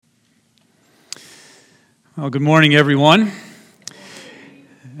Well, good morning, everyone.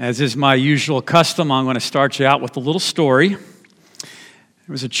 As is my usual custom, I'm going to start you out with a little story. There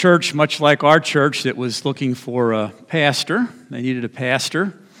was a church, much like our church, that was looking for a pastor. They needed a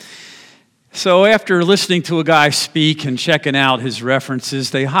pastor. So after listening to a guy speak and checking out his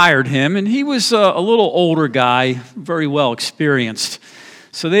references, they hired him, and he was a little older guy, very well experienced.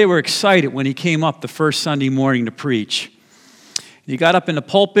 So they were excited when he came up the first Sunday morning to preach. He got up in the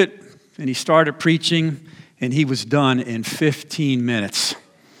pulpit, and he started preaching, and he was done in 15 minutes.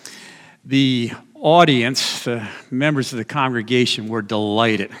 The audience, the members of the congregation, were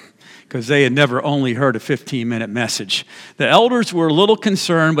delighted because they had never only heard a 15-minute message. The elders were a little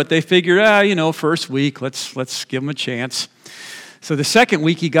concerned, but they figured, first week, let's give him a chance. So the second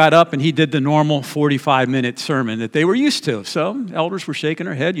week he got up and he did the normal 45-minute sermon that they were used to. So elders were shaking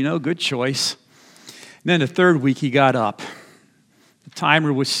their head, good choice. And then the third week he got up. The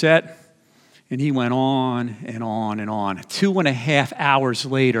timer was set. And he went on and on and on. 2.5 hours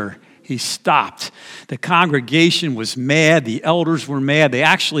later, he stopped. The congregation was mad. The elders were mad. They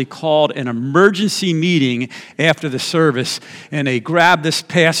actually called an emergency meeting after the service, and they grabbed this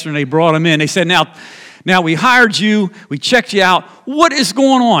pastor and they brought him in. They said, now we hired you. We checked you out. What is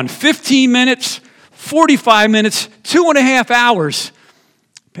going on? 15 minutes, 45 minutes, 2.5 hours.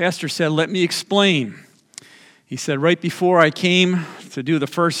 Pastor said, let me explain. He said, right before I came to do the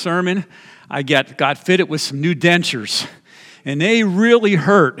first sermon, I got fitted with some new dentures, and they really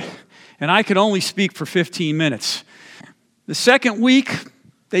hurt, and I could only speak for 15 minutes. The second week,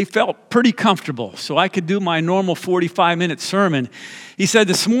 they felt pretty comfortable, so I could do my normal 45-minute sermon. He said,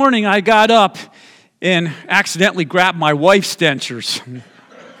 this morning I got up and accidentally grabbed my wife's dentures.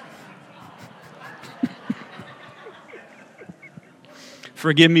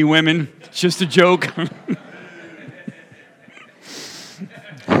 Forgive me, women, it's just a joke.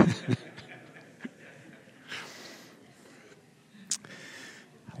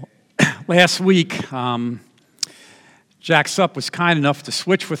 Last week, Jack Supp was kind enough to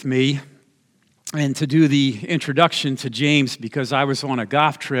switch with me and to do the introduction to James because I was on a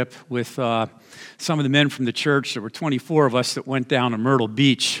golf trip with some of the men from the church. There were 24 of us that went down to Myrtle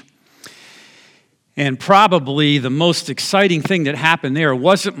Beach. And probably the most exciting thing that happened there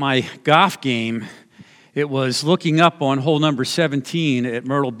wasn't my golf game. It was looking up on hole number 17 at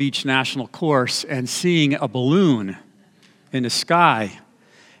Myrtle Beach National Course and seeing a balloon in the sky.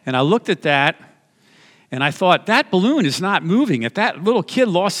 And I looked at that, and I thought, that balloon is not moving. If that little kid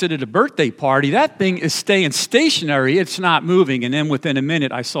lost it at a birthday party, that thing is staying stationary. It's not moving. And then within a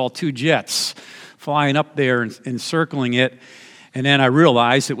minute, I saw 2 jets flying up there and circling it. And then I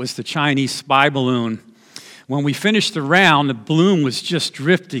realized it was the Chinese spy balloon. When we finished the round, the balloon was just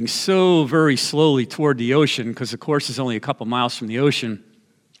drifting so very slowly toward the ocean, because the course is only a couple miles from the ocean.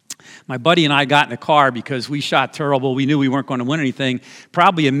 My buddy and I got in the car because we shot terrible. We knew we weren't going to win anything.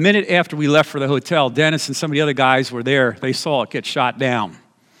 Probably a minute after we left for the hotel, Dennis and some of the other guys were there. They saw it get shot down.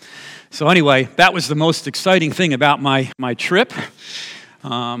 So anyway, that was the most exciting thing about my trip.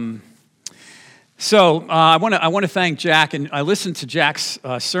 I want to thank Jack, and I listened to Jack's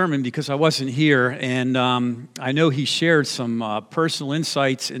sermon because I wasn't here, and I know he shared some personal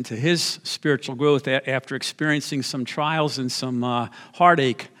insights into his spiritual growth after experiencing some trials and some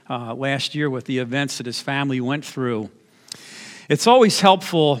heartache last year with the events that his family went through. It's always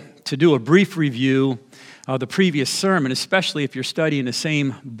helpful to do a brief review of the previous sermon, especially if you're studying the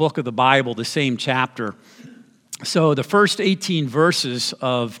same book of the Bible, the same chapter. So the first 18 verses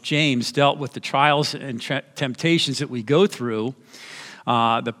of James dealt with the trials and temptations that we go through,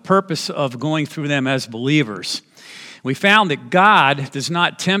 the purpose of going through them as believers. We found that God does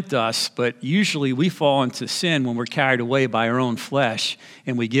not tempt us, but usually we fall into sin when we're carried away by our own flesh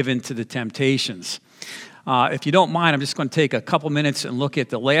and we give in to the temptations. If you don't mind, I'm just going to take a couple minutes and look at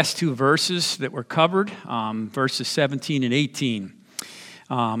the last 2 verses that were covered, verses 17 and 18.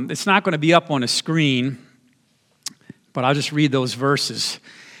 It's not going to be up on a screen, but I'll just read those verses.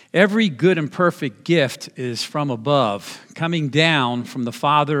 Every good and perfect gift is from above, coming down from the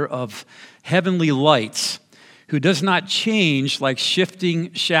Father of heavenly lights, who does not change like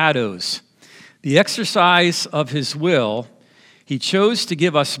shifting shadows. The exercise of his will, he chose to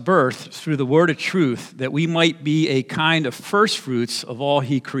give us birth through the word of truth, that we might be a kind of first fruits of all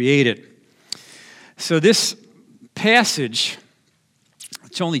he created. So this passage,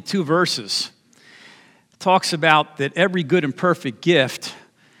 it's only 2 verses, talks about that every good and perfect gift,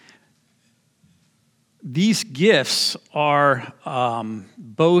 these gifts are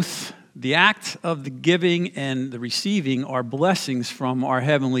both the act of the giving and the receiving are blessings from our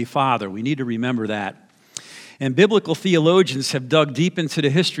Heavenly Father. We need to remember that. And biblical theologians have dug deep into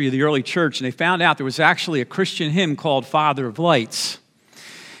the history of the early church, and they found out there was actually a Christian hymn called Father of Lights.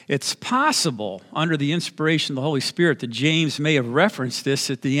 It's possible, under the inspiration of the Holy Spirit, that James may have referenced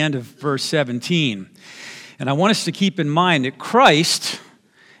this at the end of verse 17. And I want us to keep in mind that Christ,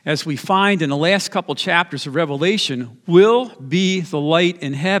 as we find in the last couple chapters of Revelation, will be the light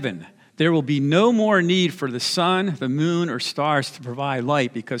in heaven. There will be no more need for the sun, the moon, or stars to provide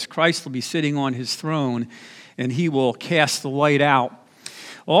light, because Christ will be sitting on his throne and he will cast the light out.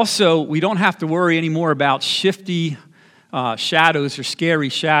 Also, we don't have to worry anymore about shifty shadows or scary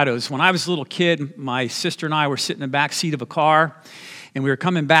shadows. When I was a little kid, my sister and I were sitting in the back seat of a car, and we were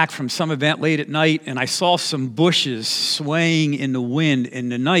coming back from some event late at night, and I saw some bushes swaying in the wind in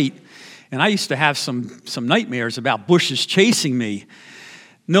the night, and I used to have some nightmares about bushes chasing me.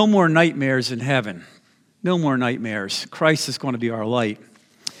 No more nightmares in heaven. No more nightmares. Christ is going to be our light.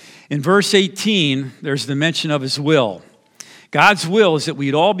 In verse 18, there's the mention of his will. God's will is that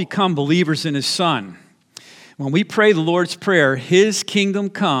we'd all become believers in his Son. When we pray the Lord's Prayer, his kingdom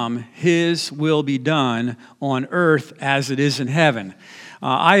come, his will be done on earth as it is in heaven.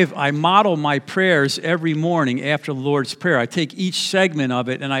 I model my prayers every morning after the Lord's Prayer. I take each segment of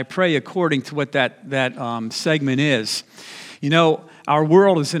it and I pray according to what that segment is. You know, our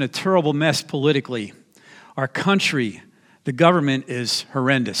world is in a terrible mess politically. Our country, the government is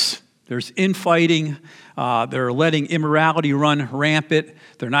horrendous. There's infighting. They're letting immorality run rampant.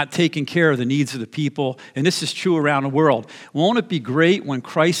 They're not taking care of the needs of the people. And this is true around the world. Won't it be great when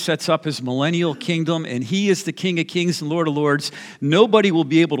Christ sets up his millennial kingdom and he is the King of Kings and Lord of Lords? Nobody will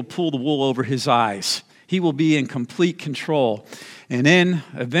be able to pull the wool over his eyes. He will be in complete control. And then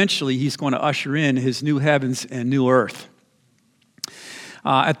eventually he's going to usher in his new heavens and new earth.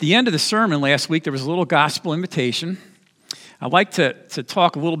 At the end of the sermon last week, there was a little gospel invitation. I'd like to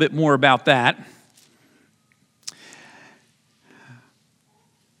talk a little bit more about that.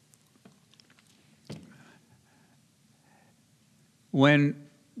 When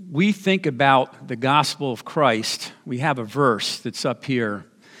we think about the gospel of Christ, we have a verse that's up here.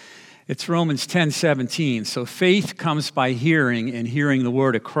 It's Romans 10:17. So faith comes by hearing, and hearing the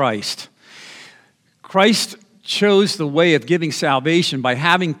word of Christ. Christ chose the way of giving salvation by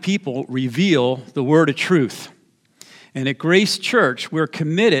having people reveal the word of truth. And at Grace Church, we're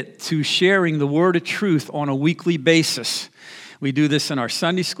committed to sharing the word of truth on a weekly basis. We do this in our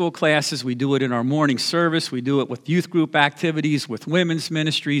Sunday school classes. We do it in our morning service. We do it with youth group activities, with women's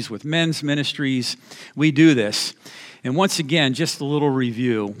ministries, with men's ministries. We do this. And once again, just a little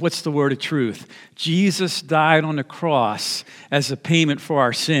review. What's the word of truth? Jesus died on the cross as a payment for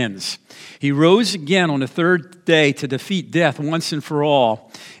our sins. He rose again on the third day to defeat death once and for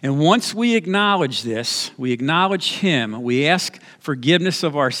all. And once we acknowledge this, we acknowledge him, we ask forgiveness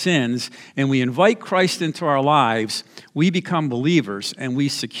of our sins, and we invite Christ into our lives, we become believers and we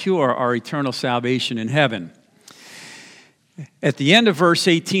secure our eternal salvation in heaven. At the end of verse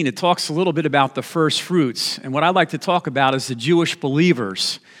 18, it talks a little bit about the first fruits. And what I'd like to talk about is the Jewish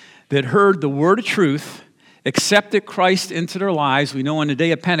believers that heard the word of truth, accepted Christ into their lives. We know on the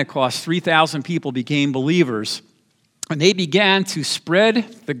day of Pentecost, 3,000 people became believers. And they began to spread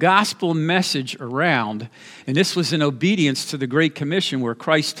the gospel message around. And this was in obedience to the Great Commission where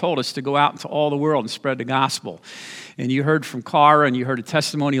Christ told us to go out into all the world and spread the gospel. And you heard from Cara and you heard a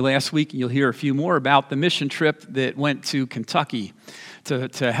testimony last week, and you'll hear a few more about the mission trip that went to Kentucky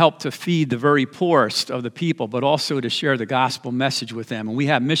to help to feed the very poorest of the people, but also to share the gospel message with them. And we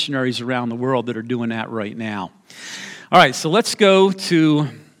have missionaries around the world that are doing that right now. All right, so let's go to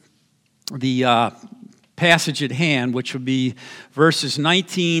the passage at hand, which would be verses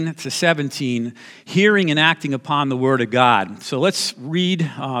 19 to 17, hearing and acting upon the word of God. So let's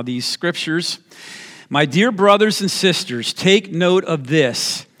read these scriptures. My dear brothers and sisters, take note of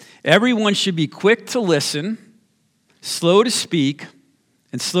this. Everyone should be quick to listen, slow to speak,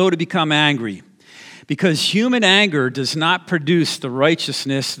 and slow to become angry, because human anger does not produce the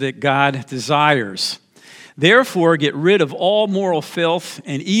righteousness that God desires. Therefore, get rid of all moral filth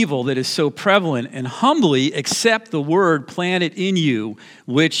and evil that is so prevalent, and humbly accept the word planted in you,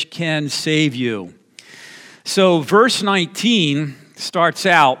 which can save you. So verse 19 starts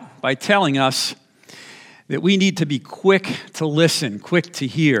out by telling us that we need to be quick to listen, quick to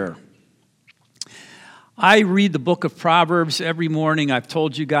hear. I read the book of Proverbs every morning. I've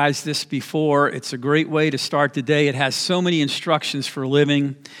told you guys this before. It's a great way to start the day. It has so many instructions for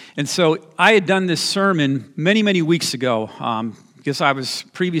living. And so I had done this sermon many, many weeks ago because I was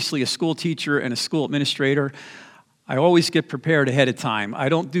previously a school teacher and a school administrator. I always get prepared ahead of time. I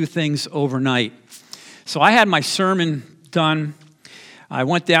don't do things overnight. So I had my sermon done. I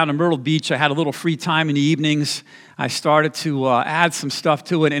went down to Myrtle Beach. I had a little free time in the evenings. I started to add some stuff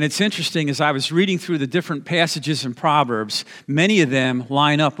to it. And it's interesting, as I was reading through the different passages in Proverbs, many of them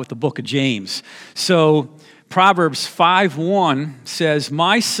line up with the book of James. So Proverbs 5:1 says,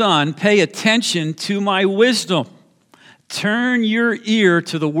 "My son, pay attention to my wisdom. Turn your ear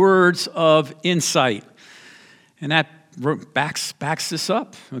to the words of insight." And that backs this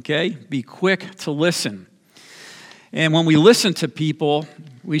up, okay? Be quick to listen. And when we listen to people,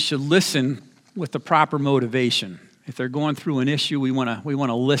 we should listen with the proper motivation. If they're going through an issue, we want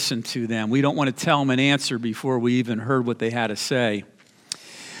to listen to them. We don't want to tell them an answer before we even heard what they had to say.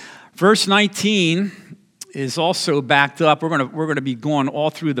 Verse 19 is also backed up. We're going to be going all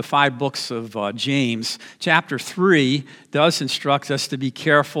through the 5 books of James. Chapter 3 does instruct us to be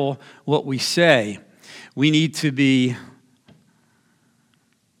careful what we say. We need to be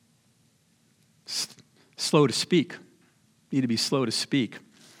slow to speak. Need to be slow to speak.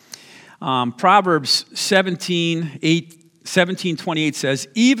 Proverbs 17:28 says,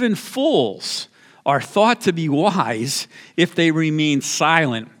 "Even fools are thought to be wise if they remain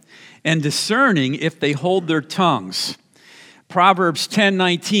silent, and discerning if they hold their tongues." Proverbs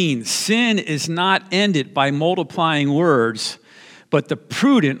 10:19, "Sin is not ended by multiplying words, but the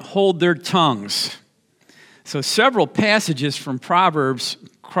prudent hold their tongues." So several passages from Proverbs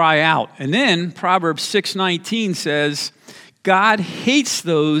cry out. And then Proverbs 6:19 says, "God hates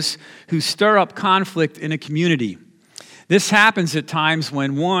those who stir up conflict in a community." This happens at times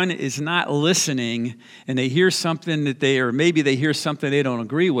when one is not listening and they hear something maybe they hear something they don't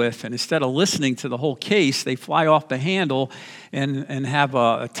agree with, and instead of listening to the whole case, they fly off the handle and have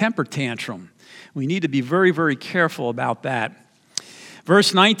a temper tantrum. We need to be very, very careful about that.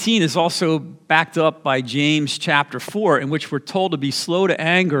 Verse 19 is also backed up by James chapter 4, in which we're told to be slow to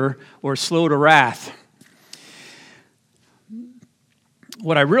anger or slow to wrath.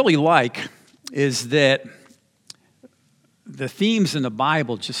 What I really like is that the themes in the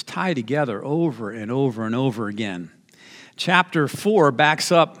Bible just tie together over and over and over again. Chapter 4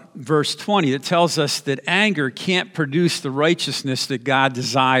 backs up verse 20 that tells us that anger can't produce the righteousness that God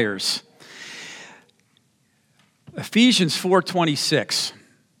desires. Ephesians 4:26,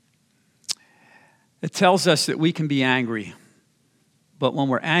 it tells us that we can be angry, but when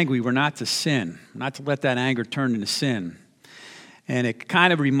we're angry, we're not to sin, not to let that anger turn into sin. And it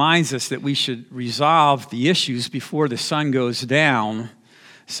kind of reminds us that we should resolve the issues before the sun goes down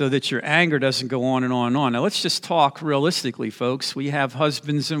so that your anger doesn't go on and on and on. Now, let's just talk realistically, folks. We have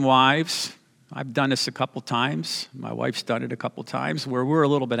husbands and wives. I've done this a couple times. My wife's done it a couple times where we're a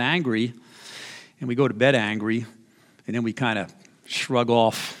little bit angry and we go to bed angry, and then we kind of shrug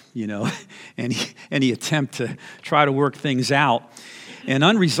off, any attempt to try to work things out. And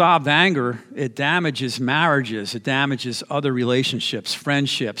unresolved anger, it damages marriages. It damages other relationships,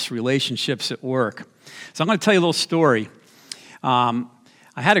 friendships, relationships at work. So I'm going to tell you a little story. I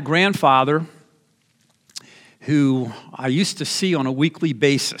had a grandfather who I used to see on a weekly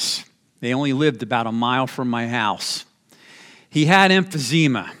basis. They only lived about a mile from my house. He had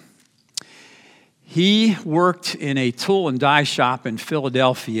emphysema. He worked in a tool and die shop in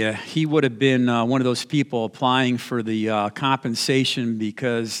Philadelphia. He would have been one of those people applying for the compensation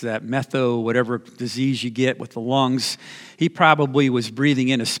because that whatever disease you get with the lungs, he probably was breathing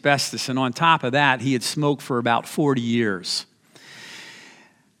in asbestos. And on top of that, he had smoked for about 40 years.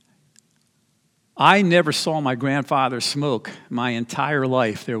 I never saw my grandfather smoke my entire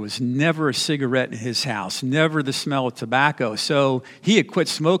life. There was never a cigarette in his house, never the smell of tobacco. So he had quit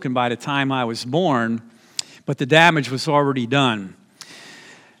smoking by the time I was born, but the damage was already done.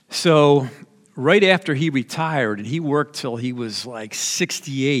 So right after he retired, and he worked till he was like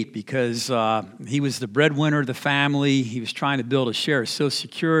 68 because he was the breadwinner of the family. He was trying to build a share of Social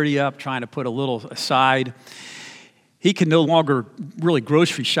Security up, trying to put a little aside. He could no longer really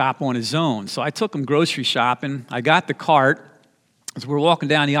grocery shop on his own. So I took him grocery shopping. I got the cart. As we were walking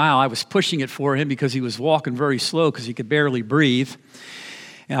down the aisle, I was pushing it for him because he was walking very slow because he could barely breathe.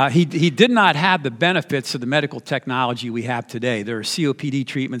 He did not have the benefits of the medical technology we have today. There are COPD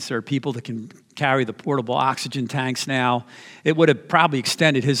treatments. There are people that can carry the portable oxygen tanks now. It would have probably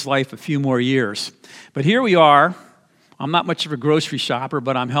extended his life a few more years. But here we are. I'm not much of a grocery shopper,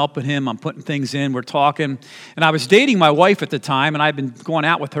 but I'm helping him. I'm putting things in. We're talking. And I was dating my wife at the time, and I'd been going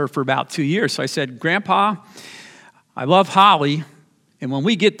out with her for about 2 years. So I said, "Grandpa, I love Holly, and when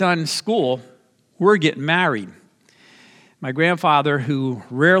we get done school, we're getting married." My grandfather, who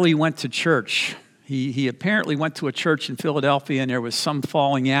rarely went to church, he apparently went to a church in Philadelphia, and there was some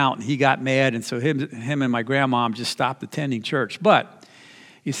falling out, and he got mad, and so him and my grandmom just stopped attending church. But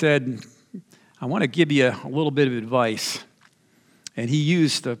he said, "I want to give you a little bit of advice. And he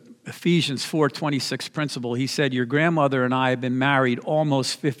used the Ephesians 4:26 principle. He said, your grandmother and I have been married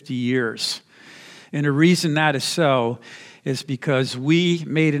almost 50 years. And the reason that is so is because we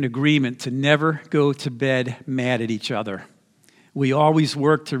made an agreement to never go to bed mad at each other. We always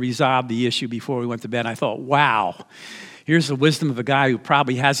worked to resolve the issue before we went to bed. I thought, wow, here's the wisdom of a guy who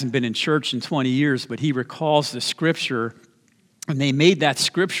probably hasn't been in church in 20 years, but he recalls the scripture, and they made that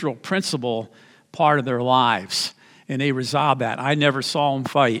scriptural principle part of their lives, and they resolved that. I never saw them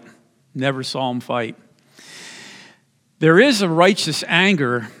fight. Never saw them fight. There is a righteous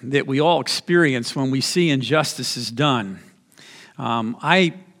anger that we all experience when we see injustices done.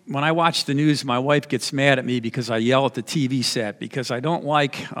 When I watch the news, my wife gets mad at me because I yell at the TV set, because I don't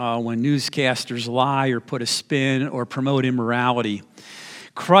like when newscasters lie or put a spin or promote immorality.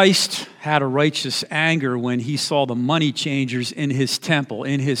 Christ had a righteous anger when he saw the money changers in his temple,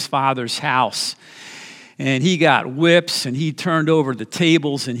 in his Father's house. And he got whips, and he turned over the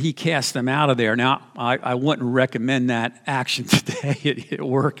tables, and he cast them out of there. Now, I wouldn't recommend that action today at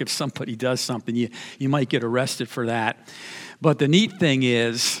work. If somebody does something, you might get arrested for that. But the neat thing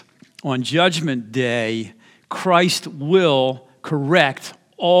is, on Judgment Day, Christ will correct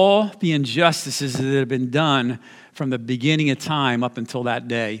all the injustices that have been done from the beginning of time up until that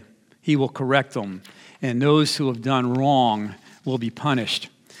day. He will correct them, and those who have done wrong will be punished.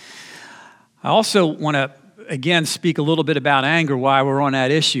 I also want to, again, speak a little bit about anger while we're on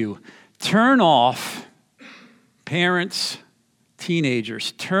that issue. Turn off, parents,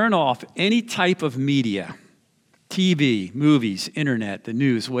 teenagers, turn off any type of media, TV, movies, internet, the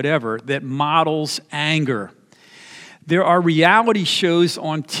news, whatever, that models anger. There are reality shows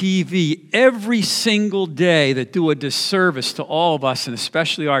on TV every single day that do a disservice to all of us, and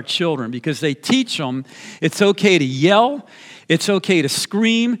especially our children, because they teach them it's okay to yell, it's okay to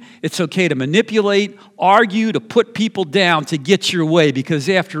scream, it's okay to manipulate, argue, to put people down to get your way, because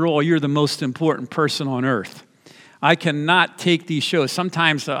after all, you're the most important person on earth. I cannot take these shows.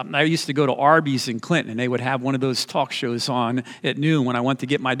 Sometimes I used to go to Arby's in Clinton, and they would have one of those talk shows on at noon when I went to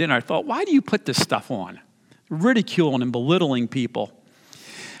get my dinner. I thought, why do you put this stuff on? Ridiculing and belittling people.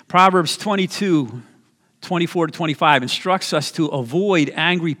 Proverbs 22:24-25 instructs us to avoid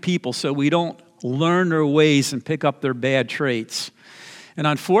angry people so we don't learn their ways and pick up their bad traits. And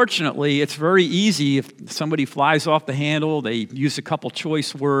unfortunately, it's very easy if somebody flies off the handle, they use a couple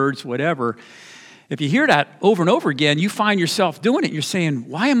choice words, whatever. If you hear that over and over again, you find yourself doing it. You're saying,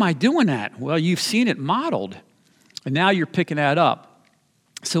 why am I doing that? Well, you've seen it modeled, and now you're picking that up.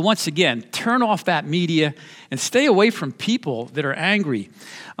 So once again, turn off that media and stay away from people that are angry.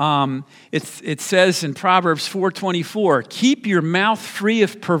 It says in Proverbs 4:24, keep your mouth free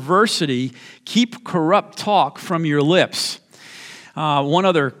of perversity, keep corrupt talk from your lips. One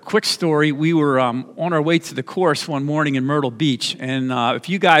other quick story, we were on our way to the course one morning in Myrtle Beach, and if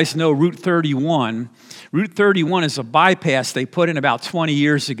you guys know Route 31 is a bypass they put in about 20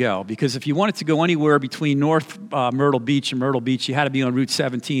 years ago, because if you wanted to go anywhere between North Myrtle Beach and Myrtle Beach, you had to be on Route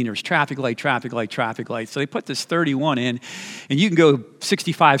 17. There's traffic light. So they put this 31 in, and you can go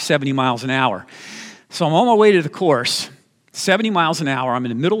 65, 70 miles an hour. So I'm on my way to the course, 70 miles an hour. I'm in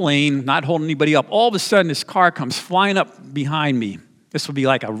the middle lane, not holding anybody up. All of a sudden, this car comes flying up behind me. This would be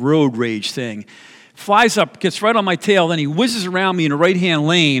like a road rage thing. Flies up, gets right on my tail, then he whizzes around me in the right-hand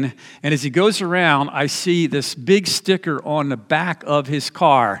lane, and as he goes around, I see this big sticker on the back of his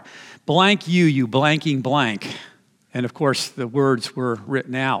car, blank you blanking blank. And of course, the words were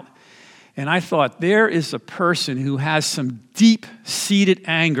written out. And I thought, there is a person who has some deep-seated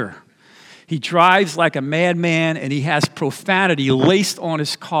anger. He drives like a madman, and he has profanity laced on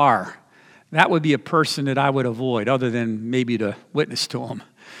his car. That would be a person that I would avoid, other than maybe to witness to him.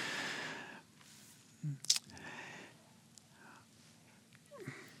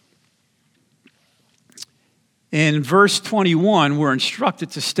 In verse 21, we're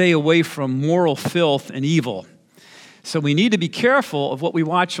instructed to stay away from moral filth and evil. So we need to be careful of what we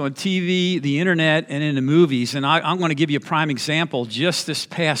watch on TV, the internet, and in the movies. And I'm going to give you a prime example. Just this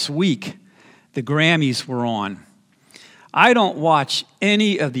past week, the Grammys were on. I don't watch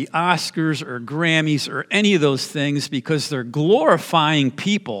any of the Oscars or Grammys or any of those things because they're glorifying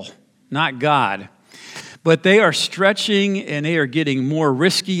people, not God. But they are stretching and they are getting more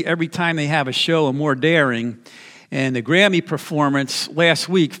risky every time they have a show and more daring. And the Grammy performance last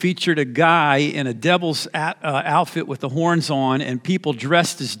week featured a guy in a devil's outfit with the horns on and people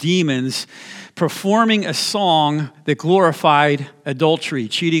dressed as demons performing a song that glorified adultery,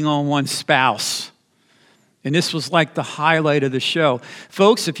 cheating on one's spouse. And this was like the highlight of the show.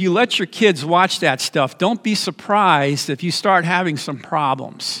 Folks, if you let your kids watch that stuff, don't be surprised if you start having some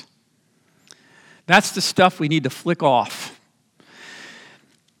problems. That's the stuff we need to flick off.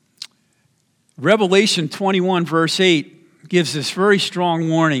 Revelation 21, verse 8 gives this very strong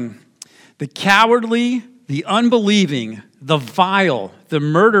warning. The cowardly, the unbelieving, the vile, the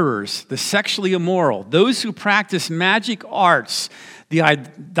murderers, the sexually immoral, those who practice magic arts, the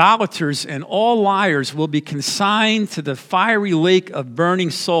idolaters, and all liars will be consigned to the fiery lake of burning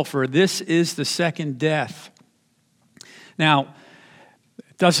sulfur. This is the second death. Now,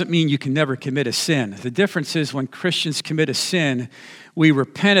 it doesn't mean you can never commit a sin. The difference is when Christians commit a sin, we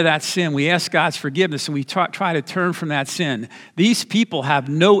repent of that sin, we ask God's forgiveness, and we try to turn from that sin. These people have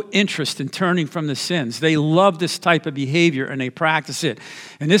no interest in turning from the sins. They love this type of behavior, and they practice it.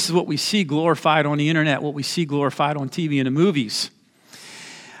 And this is what we see glorified on the internet, what we see glorified on TV and the movies.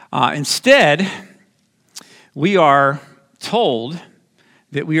 Instead, we are told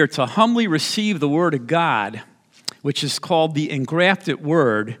that we are to humbly receive the Word of God, which is called the engrafted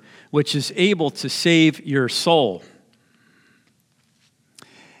Word, which is able to save your soul.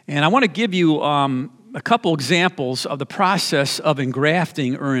 And I want to give you a couple examples of the process of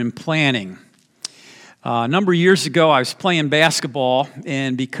engrafting or implanting. A number of years ago, I was playing basketball,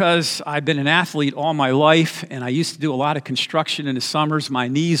 and because I've been an athlete all my life, and I used to do a lot of construction in the summers, my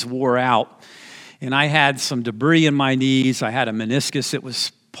knees wore out, and I had some debris in my knees. I had a meniscus that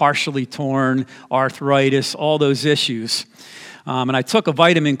was partially torn, arthritis, all those issues. And I took a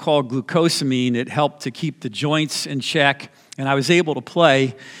vitamin called glucosamine. It helped to keep the joints in check, and I was able to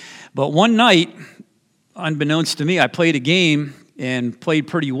play. But one night, unbeknownst to me, I played a game and played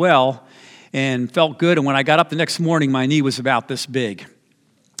pretty well and felt good. And when I got up the next morning, my knee was about this big.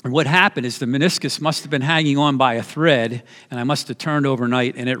 And what happened is the meniscus must have been hanging on by a thread, and I must have turned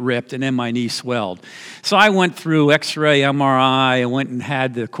overnight, and it ripped, and then my knee swelled. So I went through X-ray, MRI, I went and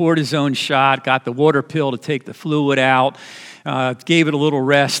had the cortisone shot, got the water pill to take the fluid out, gave it a little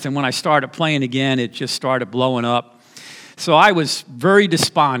rest, and when I started playing again, it just started blowing up. So I was very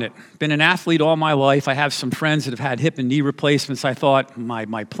despondent. Been an athlete all my life. I have some friends that have had hip and knee replacements. I thought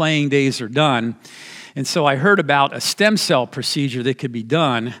my playing days are done. And so I heard about a stem cell procedure that could be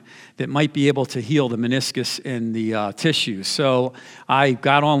done that might be able to heal the meniscus and the tissue. So I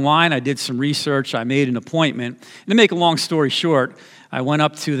got online, I did some research, I made an appointment. And to make a long story short, I went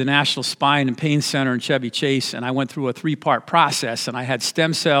up to the National Spine and Pain Center in Chevy Chase, and I went through a 3-part process, and I had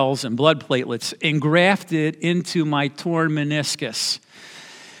stem cells and blood platelets engrafted into my torn meniscus.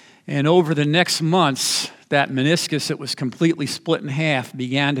 And over the next months, that meniscus that was completely split in half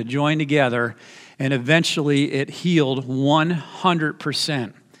began to join together, and eventually it healed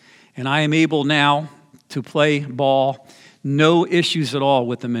 100%. And I am able now to play ball, no issues at all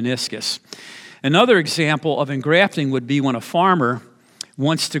with the meniscus. Another example of engrafting would be when a farmer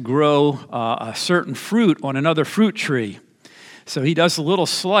wants to grow a certain fruit on another fruit tree. So he does a little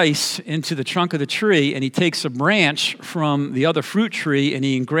slice into the trunk of the tree, and he takes a branch from the other fruit tree, and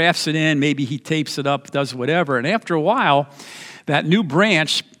he engrafts it in. Maybe he tapes it up, does whatever. And after a while, that new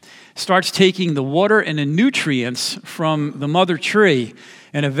branch starts taking the water and the nutrients from the mother tree.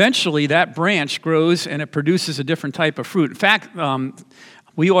 And eventually, that branch grows, and it produces a different type of fruit. In fact,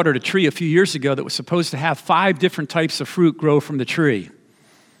 we ordered a tree a few years ago that was supposed to have 5 different types of fruit grow from the tree.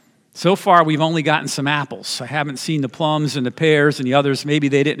 So far, we've only gotten some apples. I haven't seen the plums and the pears and the others. Maybe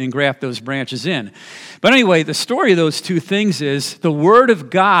they didn't engraft those branches in. But anyway, the story of those two things is the Word of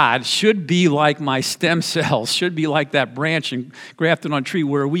God should be like my stem cells, should be like that branch engrafted on a tree,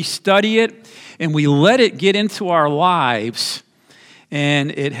 where we study it and we let it get into our lives,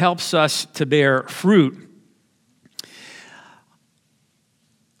 and it helps us to bear fruit.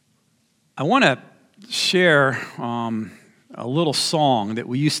 I want to share a little song that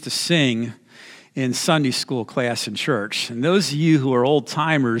we used to sing in Sunday school class in church. And those of you who are old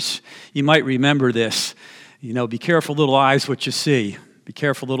timers, you might remember this. You know, be careful, little eyes, what you see. Be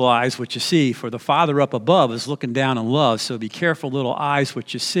careful, little eyes, what you see. For the Father up above is looking down in love. So be careful, little eyes,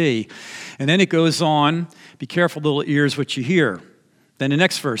 what you see. And then it goes on, be careful, little ears, what you hear. Then the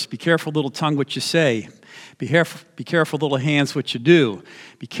next verse, be careful, little tongue, what you say. Be careful, little hands, what you do.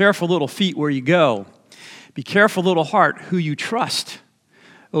 Be careful, little feet, where you go. Be careful, little heart, who you trust.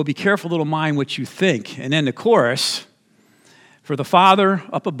 Oh, be careful, little mind, what you think. And then the chorus, for the Father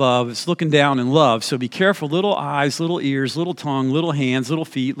up above is looking down in love. So be careful, little eyes, little ears, little tongue, little hands, little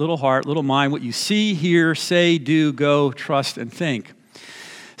feet, little heart, little mind, what you see, hear, say, do, go, trust, and think.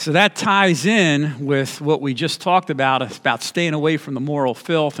 So that ties in with what we just talked about staying away from the moral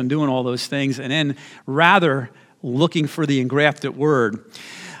filth and doing all those things, and then rather looking for the engrafted Word.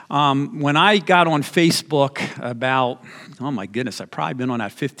 When I got on Facebook about, oh my goodness, I've probably been on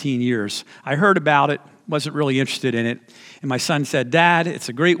that 15 years. I heard about it, wasn't really interested in it. And my son said, Dad, it's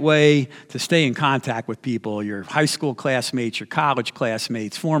a great way to stay in contact with people, your high school classmates, your college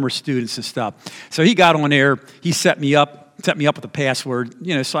classmates, former students and stuff. So he got on there, he set me up with a password,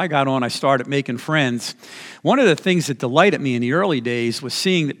 so I got on, I started making friends. One of the things that delighted me in the early days was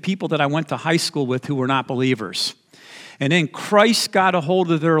seeing that people that I went to high school with who were not believers. And then Christ got a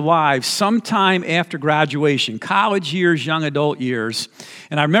hold of their lives sometime after graduation, college years, young adult years.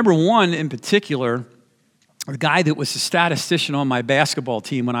 And I remember one in particular, a guy that was a statistician on my basketball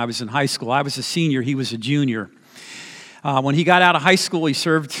team when I was in high school. I was a senior, he was a junior. When he got out of high school, he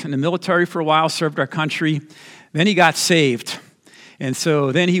served in the military for a while, served our country. Then he got saved. And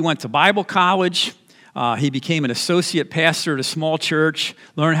so then he went to Bible college. He became an associate pastor at a small church,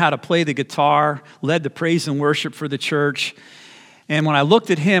 learned how to play the guitar, led the praise and worship for the church. And when I looked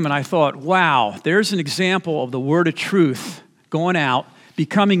at him and I thought, wow, there's an example of the word of truth going out,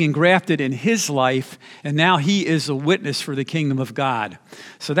 becoming engrafted in his life, and now he is a witness for the kingdom of God.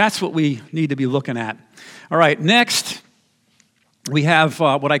 So that's what we need to be looking at. All right, next, we have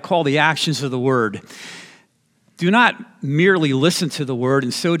what I call the actions of the word. Do not merely listen to the word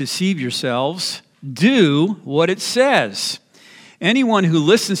and so deceive yourselves. Do what it says. Anyone who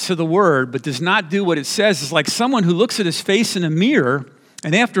listens to the word but does not do what it says is like someone who looks at his face in a mirror,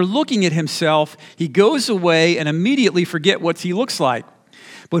 and after looking at himself, he goes away and immediately forget what he looks like.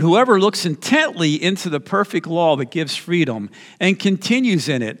 But whoever looks intently into the perfect law that gives freedom and continues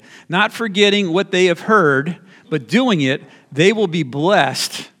in it, not forgetting what they have heard, but doing it, they will be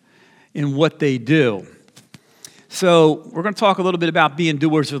blessed in what they do. So we're going to talk a little bit about being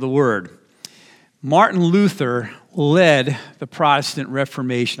doers of the word. Martin Luther led the Protestant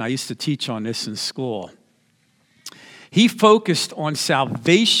Reformation. I used to teach on this in school. He focused on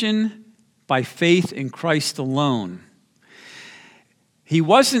salvation by faith in Christ alone. He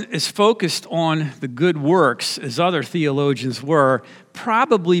wasn't as focused on the good works as other theologians were,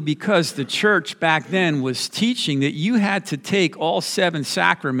 probably because the church back then was teaching that you had to take all 7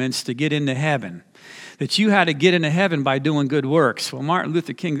 sacraments to get into heaven, that you had to get into heaven by doing good works. Well, Martin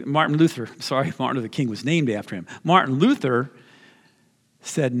Luther King was named after him. Martin Luther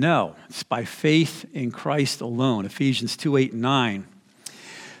said no, it's by faith in Christ alone, Ephesians 2:8-9.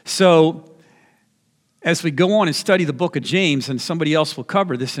 So, as we go on and study the book of James, and somebody else will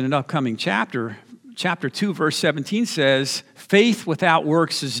cover this in an upcoming chapter, chapter 2, verse 17 says, faith without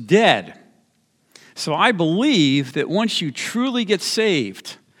works is dead. So I believe that once you truly get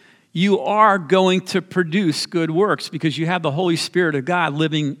saved, you are going to produce good works because you have the Holy Spirit of God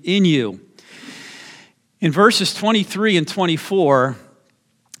living in you. In verses 23 and 24,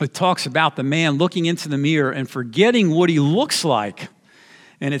 it talks about the man looking into the mirror and forgetting what he looks like.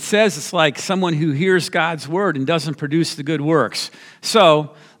 And it says it's like someone who hears God's word and doesn't produce the good works.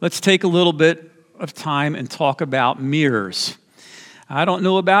 So let's take a little bit of time and talk about mirrors. I don't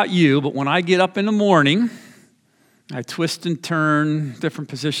know about you, but when I get up in the morning, I twist and turn different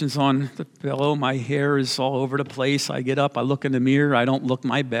positions on the pillow. My hair is all over the place. I get up, I look in the mirror. I don't look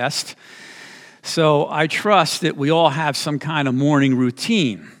my best. So I trust that we all have some kind of morning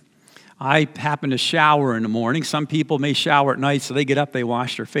routine. I happen to shower in the morning. Some people may shower at night, so they get up, they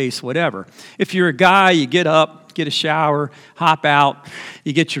wash their face, whatever. If you're a guy, you get up, get a shower, hop out,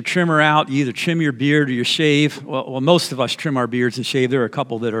 you get your trimmer out, you either trim your beard or you shave. Well, most of us trim our beards and shave. There are a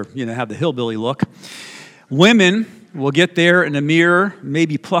couple that are, have the hillbilly look. Women will get there in the mirror,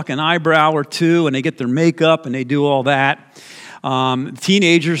 maybe pluck an eyebrow or two, and they get their makeup and they do all that.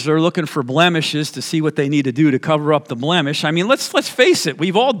 Teenagers are looking for blemishes to see what they need to do to cover up the blemish. I mean, let's face it,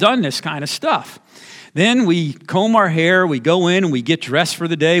 we've all done this kind of stuff. Then we comb our hair, we go in and we get dressed for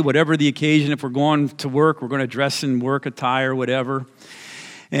the day, whatever the occasion. If we're going to work, we're going to dress in work attire, whatever.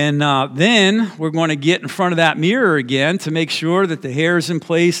 And then we're going to get in front of that mirror again to make sure that the hair is in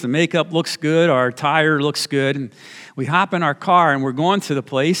place, the makeup looks good, our attire looks good. And we hop in our car and we're going to the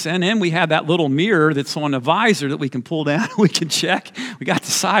place, and then we have that little mirror that's on the visor that we can pull down, we can check. We got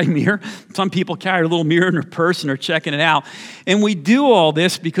the side mirror. Some people carry a little mirror in their purse and are checking it out. And we do all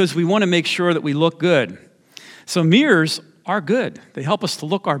this because we want to make sure that we look good. So mirrors are good. They help us to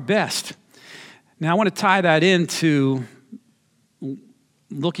look our best. Now I want to tie that into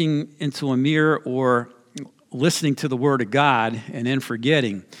looking into a mirror or listening to the Word of God and then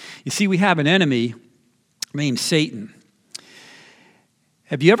forgetting. You see, we have an enemy named Satan.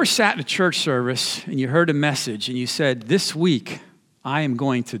 Have you ever sat in a church service and you heard a message and you said, this week I am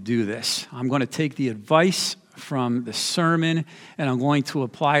going to do this. I'm going to take the advice from the sermon and I'm going to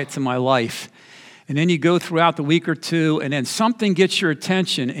apply it to my life. And then you go throughout the week or two, and then something gets your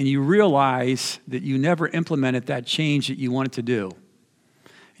attention, and you realize that you never implemented that change that you wanted to do.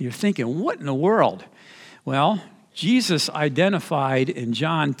 And you're thinking, what in the world? Well, Jesus identified in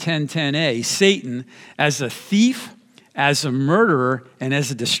John 10:10a Satan as a thief, as a murderer, and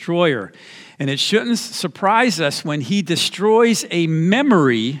as a destroyer. And it shouldn't surprise us when he destroys a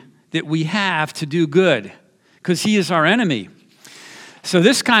memory that we have to do good, because he is our enemy. So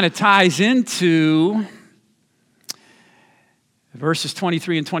this kind of ties into verses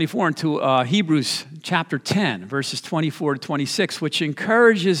 23 and 24 into Hebrews chapter 10, verses 24 to 26, which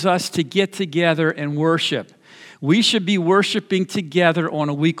encourages us to get together and worship. We should be worshiping together on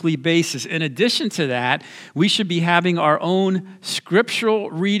a weekly basis. In addition to that, we should be having our own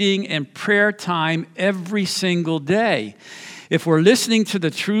scriptural reading and prayer time every single day. If we're listening to the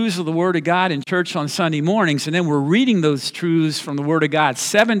truths of the Word of God in church on Sunday mornings, and then we're reading those truths from the Word of God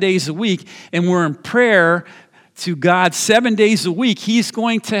 7 days a week, and we're in prayer to God 7 days a week, He's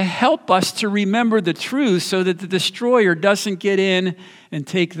going to help us to remember the truth so that the destroyer doesn't get in and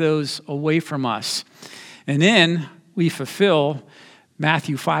take those away from us. And then we fulfill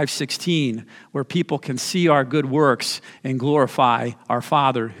Matthew 5:16, where people can see our good works and glorify our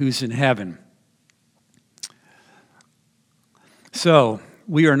Father who's in heaven. So,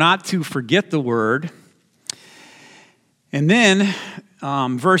 we are not to forget the word. And then,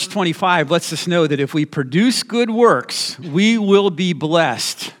 verse 25 lets us know that if we produce good works, we will be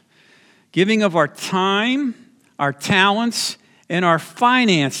blessed. Giving of our time, our talents, and our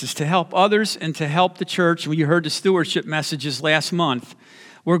finances to help others and to help the church. We heard the stewardship messages last month.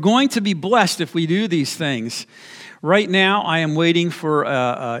 We're going to be blessed if we do these things. Right now, I am waiting for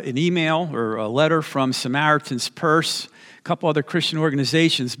an email or a letter from Samaritan's Purse, a couple other Christian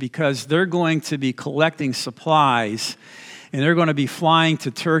organizations, because they're going to be collecting supplies, and they're going to be flying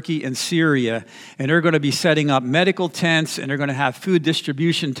to Turkey and Syria, and they're going to be setting up medical tents, and they're going to have food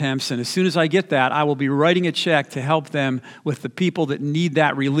distribution tents. And as soon as I get that, I will be writing a check to help them with the people that need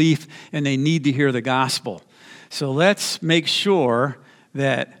that relief, and they need to hear the gospel. So let's make sure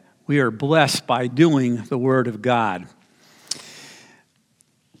that we are blessed by doing the Word of God.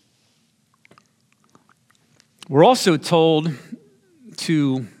 We're also told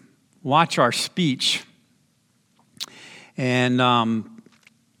to watch our speech. And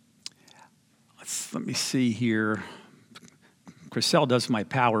let me see here. Chriselle does my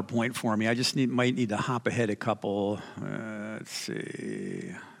PowerPoint for me. I just might need to hop ahead a couple. Let's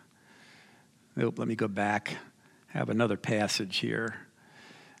see. Nope, let me go back. I have another passage here.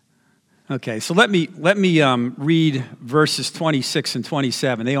 Okay, so let me read verses 26 and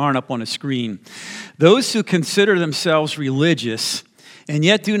 27. They aren't up on the screen. Those who consider themselves religious and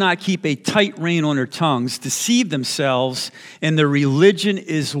yet do not keep a tight rein on their tongues deceive themselves, and their religion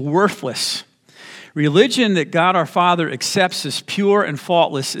is worthless. Religion that God our Father accepts as pure and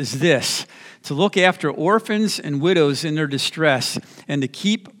faultless is this: to look after orphans and widows in their distress, and to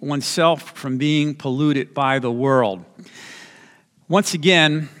keep oneself from being polluted by the world. Once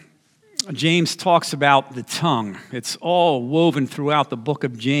again, James talks about the tongue. It's all woven throughout the book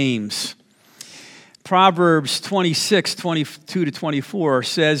of James. Proverbs 26, 22 to 24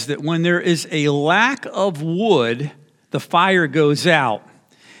 says that when there is a lack of wood, the fire goes out.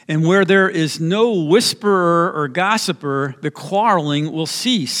 And where there is no whisperer or gossiper, the quarreling will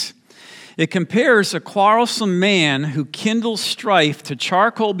cease. It compares a quarrelsome man who kindles strife to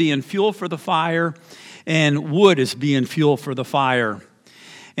charcoal being fuel for the fire and wood as being fuel for the fire.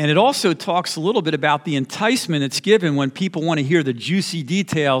 And it also talks a little bit about the enticement it's given when people want to hear the juicy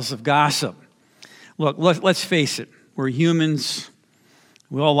details of gossip. Look, let's face it. We're humans.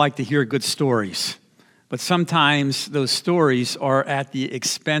 We all like to hear good stories. But sometimes those stories are at the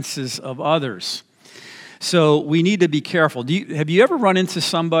expenses of others. So we need to be careful. Have you ever run into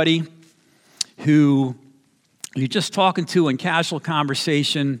somebody who you're just talking to in casual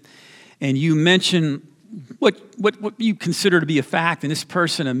conversation, and you mention what you consider to be a fact, and this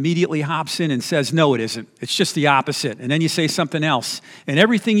person immediately hops in and says, no, it isn't. It's just the opposite. And then you say something else, and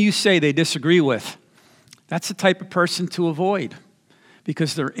everything you say they disagree with. That's the type of person to avoid,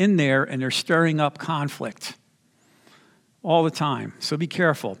 because they're in there and they're stirring up conflict all the time. So be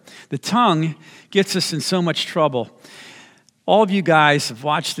careful. The tongue gets us in so much trouble. All of you guys have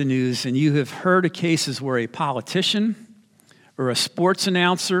watched the news, and you have heard of cases where a politician or a sports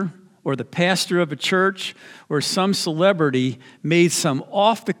announcer or the pastor of a church or some celebrity made some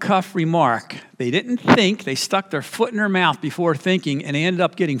off-the-cuff remark. They didn't think, they stuck their foot in their mouth before thinking, and they ended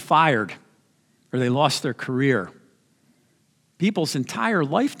up getting fired, or they lost their career. People's entire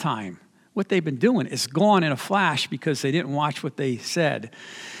lifetime, what they've been doing, is gone in a flash because they didn't watch what they said.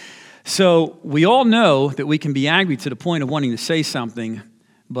 So we all know that we can be angry to the point of wanting to say something,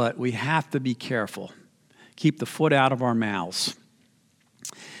 but we have to be careful. Keep the foot out of our mouths.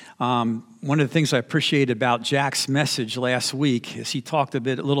 One of the things I appreciated about Jack's message last week is he talked a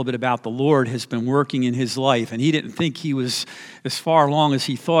little bit about the Lord has been working in his life, and he didn't think he was as far along as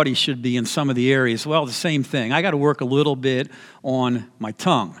he thought he should be in some of the areas. Well, the same thing. I got to work a little bit on my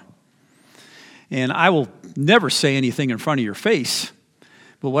tongue. And I will never say anything in front of your face,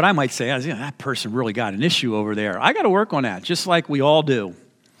 but what I might say is, that person really got an issue over there. I got to work on that, just like we all do.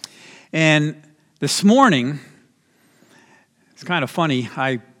 And this morning, it's kind of funny.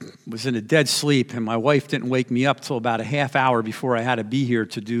 I was in a dead sleep, and my wife didn't wake me up till about a half hour before I had to be here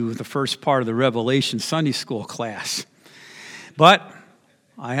to do the first part of the Revelation Sunday School class. But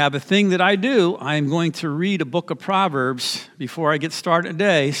I have a thing that I do. I'm going to read a book of Proverbs before I get started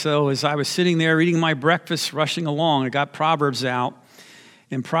today. So as I was sitting there eating my breakfast, rushing along, I got Proverbs out.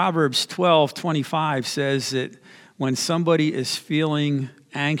 And Proverbs 12:25 says that when somebody is feeling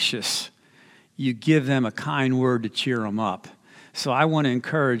anxious, you give them a kind word to cheer them up. So I want to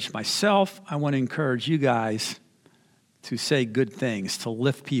encourage myself, I want to encourage you guys to say good things, to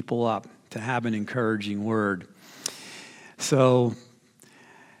lift people up, to have an encouraging word. So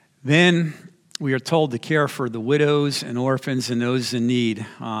then we are told to care for the widows and orphans and those in need.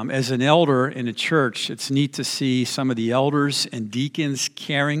 As an elder in a church, it's neat to see some of the elders and deacons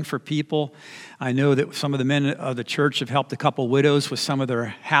caring for people. I know that some of the men of the church have helped a couple widows with some of their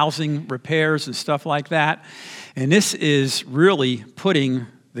housing repairs and stuff like that. And this is really putting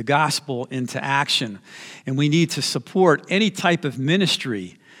the gospel into action. And we need to support any type of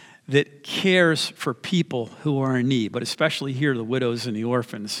ministry that cares for people who are in need, but especially here, the widows and the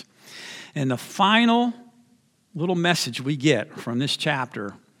orphans. And the final little message we get from this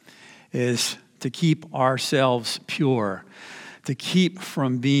chapter is to keep ourselves pure, to keep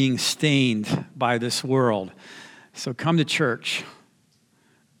from being stained by this world. So come to church,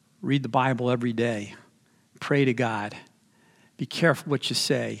 read the Bible every day, pray to God, be careful what you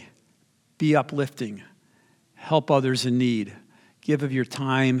say, be uplifting, help others in need, give of your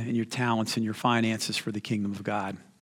time and your talents and your finances for the kingdom of God.